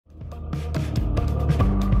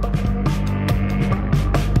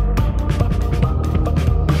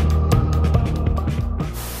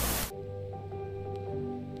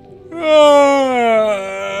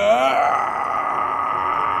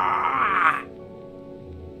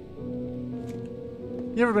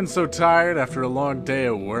You ever been so tired after a long day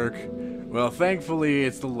at work? Well, thankfully,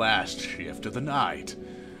 it's the last shift of the night.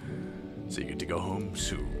 So you get to go home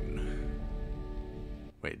soon.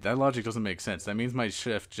 Wait, that logic doesn't make sense. That means my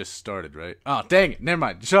shift just started, right? Oh, dang it. Never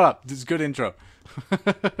mind. Shut up. This is a good intro.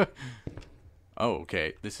 Oh,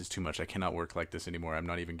 okay. This is too much. I cannot work like this anymore. I'm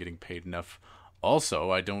not even getting paid enough.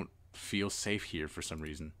 Also, I don't feel safe here for some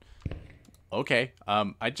reason. Okay.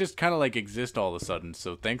 I just kind of like exist all of a sudden,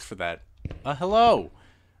 so thanks for that. Hello.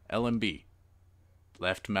 LMB.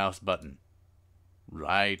 Left mouse button.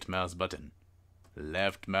 Right mouse button.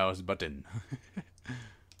 Left mouse button.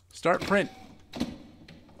 Start print.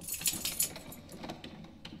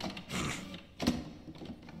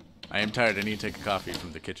 I am tired. I need to take a coffee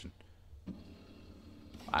from the kitchen.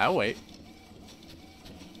 I'll wait.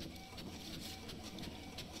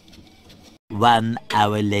 1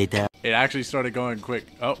 hour later. It actually started going quick.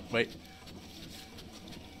 Oh, wait.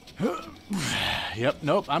 Yep,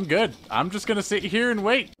 nope, I'm good. I'm just gonna sit here and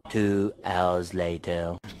wait. 2 hours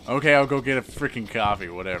later. Okay, I'll go get a freaking coffee,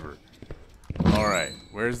 whatever. Alright,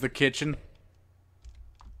 where's the kitchen?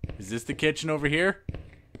 Is this the kitchen over here?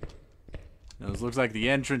 No, this looks like the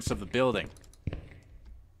entrance of the building.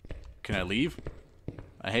 Can I leave?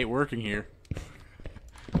 I hate working here.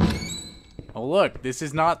 Oh look, this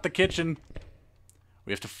is not the kitchen.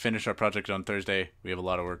 We have to finish our project on Thursday. We have a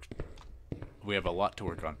lot of work. We have a lot to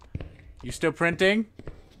work on. You still printing?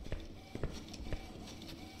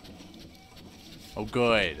 Oh,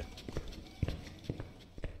 good.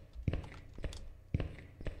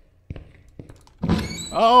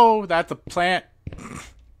 Oh, that's a plant.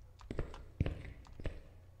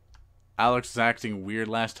 Alex was acting weird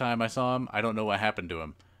last time I saw him. I don't know what happened to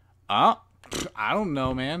him. I don't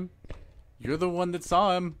know, man. You're the one that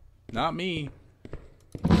saw him, not me.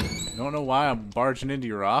 I don't know why I'm barging into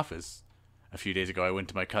your office. A few days ago, I went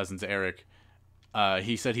to my cousin's Eric.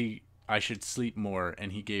 He said I should sleep more,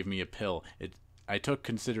 and he gave me a pill. I took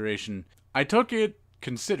it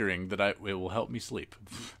considering that it will help me sleep.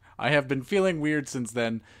 I have been feeling weird since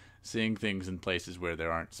then, seeing things in places where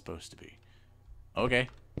there aren't supposed to be. Okay.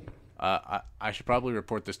 I should probably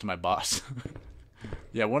report this to my boss.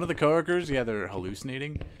 Yeah, one of the coworkers, yeah, they're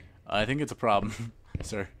hallucinating. I think it's a problem,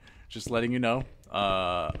 sir. Just letting you know.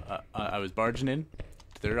 I was barging in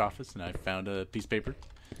to their office, and I found a piece of paper.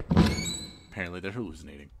 Apparently, they're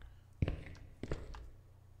hallucinating.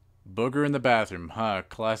 Booger in the bathroom, huh?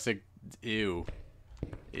 Classic. Ew.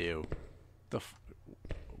 Ew.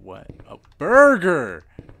 What? Oh, burger!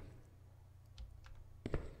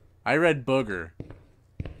 I read booger.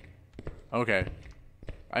 Okay.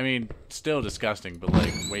 I mean, still disgusting, but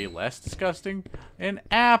like way less disgusting. An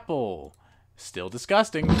apple. Still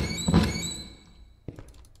disgusting.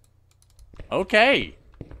 Okay.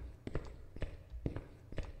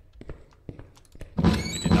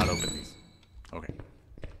 I did not open these. Okay.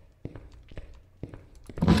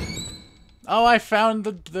 Oh, I found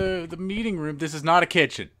the meeting room. This is not a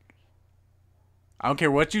kitchen. I don't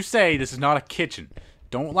care what you say. This is not a kitchen.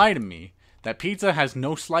 Don't lie to me. That pizza has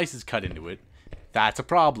no slices cut into it. That's a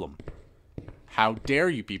problem. How dare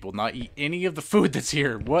you people not eat any of the food that's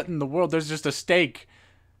here? What in the world? There's just a steak.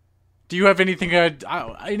 Do you have anything,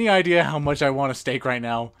 any idea how much I want a steak right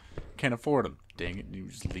now? Can't afford them. Dang it, you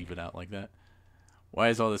just leave it out like that. Why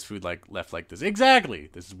is all this food like left like this? Exactly!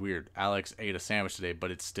 This is weird. Alex ate a sandwich today,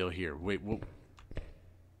 but it's still here. Wait,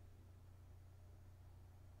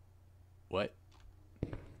 what?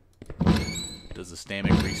 Does the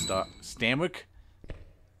stomach restock? Stomach?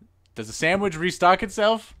 Does the sandwich restock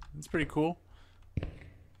itself? That's pretty cool.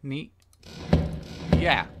 Neat.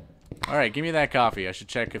 Yeah. Alright, give me that coffee. I should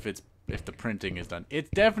check if the printing is done. It's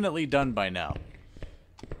definitely done by now.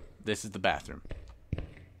 This is the bathroom.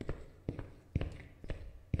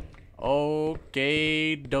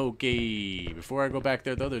 Okay, dokie. Before I go back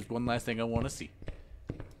there, though, there's one last thing I want to see.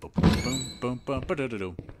 Boom, boom, boom, boom,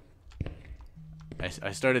 ba-da-da-doo.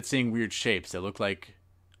 I started seeing weird shapes that look like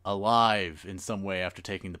alive in some way after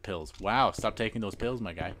taking the pills. Wow, stop taking those pills,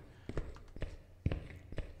 my guy.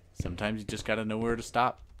 Sometimes you just gotta know where to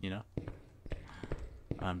stop, you know?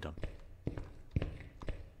 I'm dumb.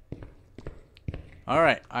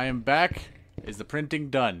 Alright, I am back. Is the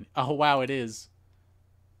printing done? Oh, wow, it is.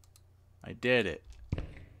 I did it.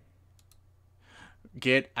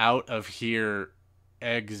 Get out of here.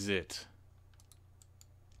 Exit.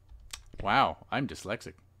 Wow, I'm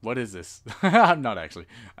dyslexic. What is this? I'm not actually.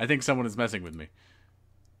 I think someone is messing with me.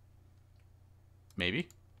 Maybe?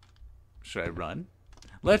 Should I run?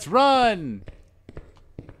 Let's run!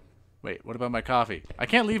 Wait, what about my coffee? I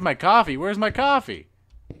can't leave my coffee. Where's my coffee?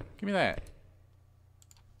 Give me that.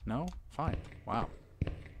 No? Fine. Wow.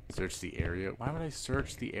 Search the area. Why would I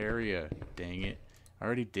search the area? Dang it. I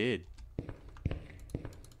already did.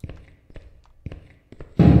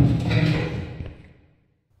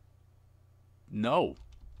 No.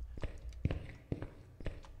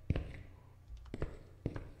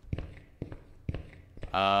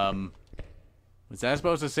 Was that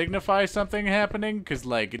supposed to signify something happening? Because,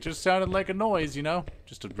 like, it just sounded like a noise, you know?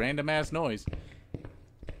 Just a random-ass noise.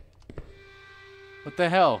 What the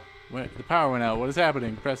hell? The power went out. What is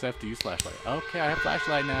happening? Press F to use flashlight. Okay, I have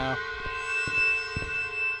flashlight now.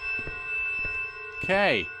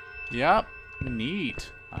 Okay. Yep.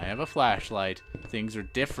 Neat. I have a flashlight. Things are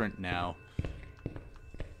different now.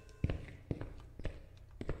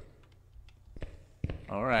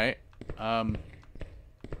 Alright.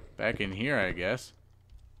 Back in here, I guess.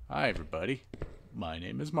 Hi, everybody. My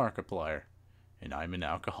name is Markiplier, and I'm an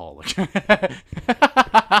alcoholic.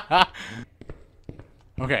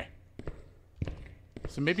 Okay.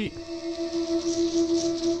 So maybe...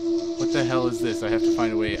 What the hell is this? I have to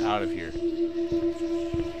find a way out of here.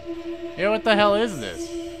 Yeah, what the hell is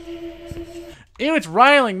this? Ew, it's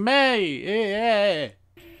Riling May! Yeah.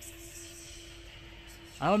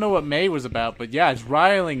 I don't know what May was about, but yeah, it's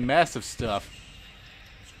riling mess of stuff.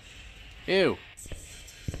 Ew.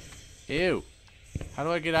 Ew. How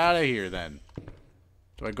do I get out of here, then?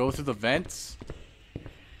 Do I go through the vents?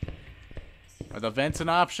 Are the vents an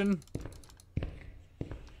option?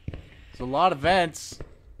 There's a lot of vents.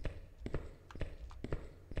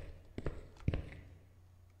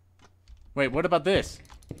 Wait, what about this?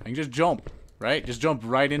 I can just jump, right? Just jump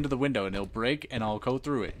right into the window and it'll break and I'll go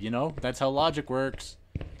through it, you know? That's how logic works.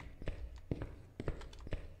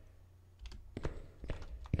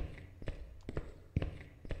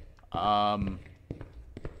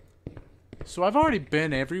 So I've already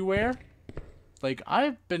been everywhere. Like,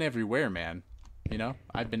 I've been everywhere, man. You know?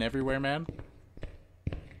 I've been everywhere, man.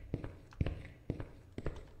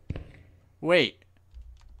 Wait.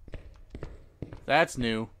 That's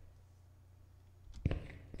new.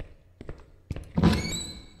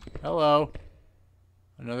 Hello.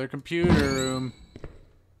 Another computer room.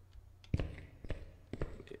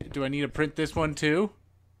 Do I need to print this one too?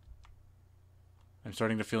 I'm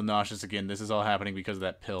starting to feel nauseous again. This is all happening because of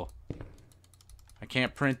that pill. I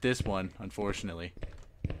can't print this one, unfortunately.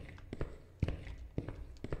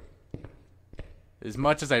 As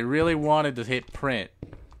much as I really wanted to hit print.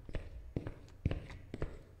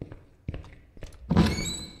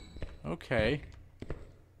 Okay.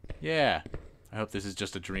 Yeah. I hope this is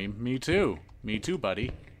just a dream. Me too. Me too,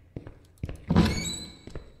 buddy.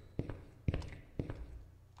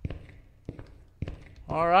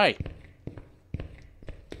 Alright.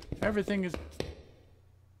 Everything is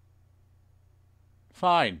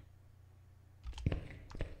fine.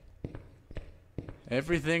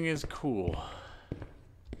 Everything is cool.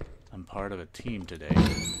 I'm part of a team today.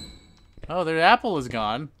 Oh, their apple is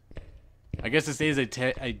gone. I guess this is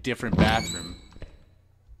a different bathroom.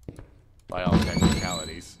 By all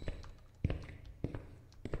technicalities.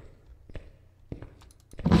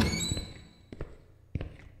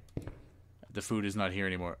 The food is not here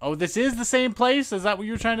anymore. Oh, this is the same place? Is that what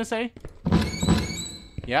you were trying to say?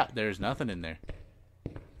 Yeah, there's nothing in there.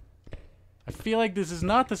 I feel like this is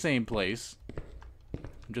not the same place.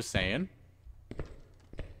 I'm just saying.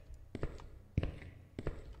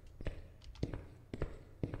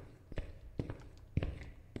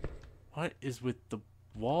 What is with the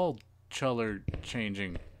wall color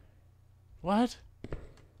changing? What?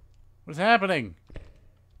 What's happening?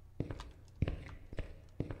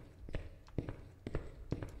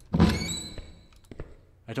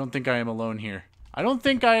 I don't think I am alone here. I don't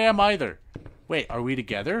think I am either. Wait, are we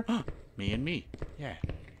together? Me and me. Yeah.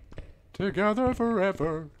 Together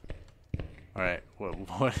forever. Alright,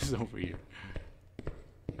 what is over here?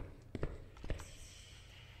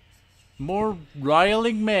 More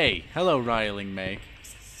Riling May. Hello, Riling May.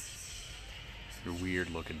 You're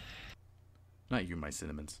weird looking. Not you, my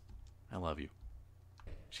cinnamons. I love you.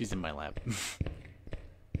 She's in my lap.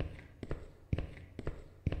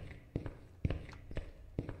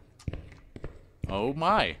 Oh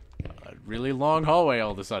my. A really long hallway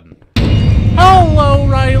all of a sudden. Hello,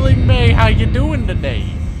 Riling May. How you doing today?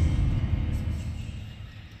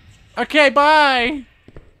 Okay, bye.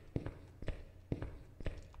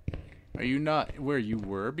 Are you not where you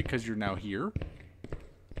were because you're now here?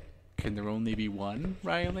 Can there only be one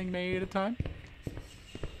Riling May at a time?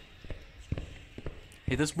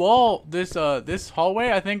 Hey, this wall, this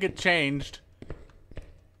hallway, I think it changed.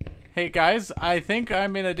 Hey guys, I think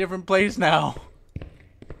I'm in a different place now.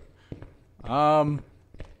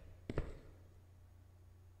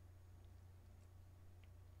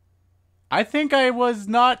 I think I was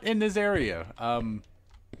not in this area.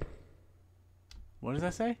 What does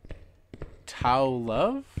that say? Tau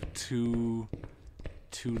love? To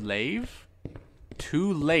lave?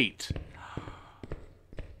 Too late.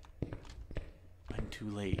 I'm too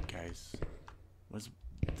late, guys. What's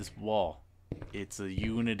this wall? It's a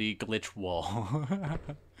Unity glitch wall.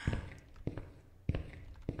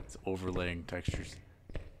 It's overlaying textures.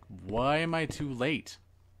 Why am I too late?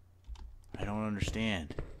 I don't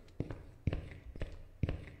understand.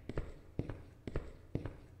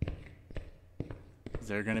 Is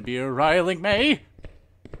there gonna be a Ryling May?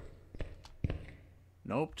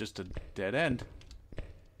 Nope, just a dead end.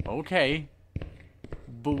 Okay.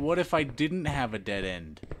 But what if I didn't have a dead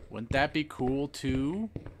end? Wouldn't that be cool too?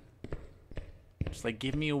 Just like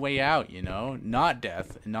give me a way out, you know? Not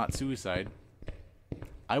death, and not suicide.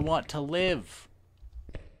 I want to live.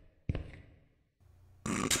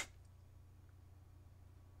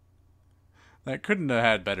 That couldn't have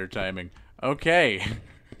had better timing. Okay.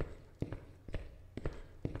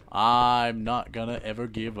 I'm not gonna ever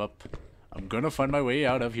give up. I'm gonna find my way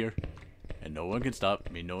out of here. And no one can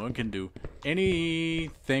stop me. No one can do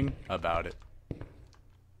anything about it.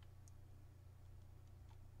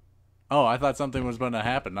 Oh, I thought something was gonna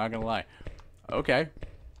happen, not gonna lie. Okay.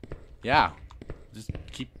 Yeah. Just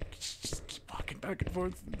keep walking back and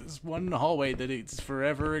forth. This one hallway that it's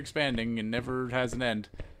forever expanding and never has an end.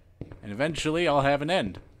 And eventually I'll have an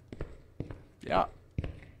end. Yeah.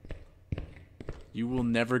 You will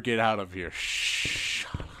never get out of here. Shh.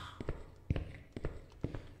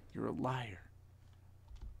 You're a liar.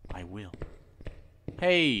 I will.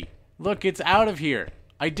 Hey, look, it's out of here.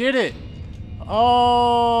 I did it.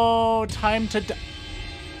 Oh, time to die.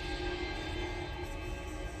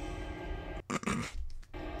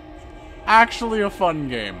 Actually a fun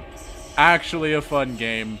game. Actually a fun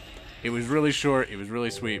game. It was really short, it was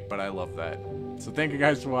really sweet, but I love that. So thank you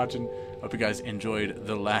guys for watching. Hope you guys enjoyed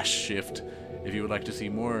The Last Shift. If you would like to see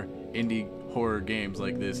more indie horror games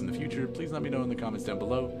like this in the future, please let me know in the comments down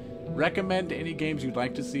below. Recommend any games you'd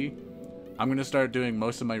like to see. I'm going to start doing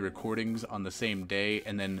most of my recordings on the same day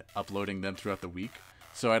and then uploading them throughout the week.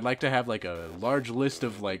 So I'd like to have like a large list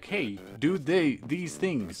of like, hey, do these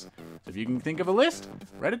things. So if you can think of a list,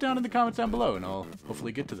 write it down in the comments down below and I'll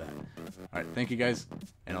hopefully get to that. Alright, thank you guys,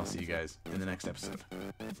 and I'll see you guys in the next episode.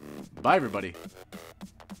 Bye everybody.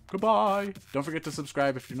 Goodbye. Don't forget to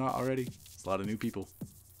subscribe if you're not already. It's a lot of new people.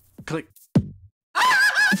 Click.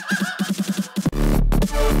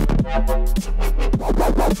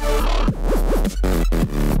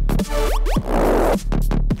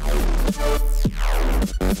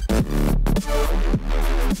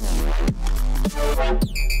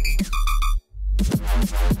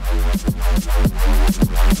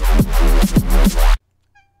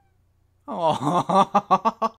 Oh.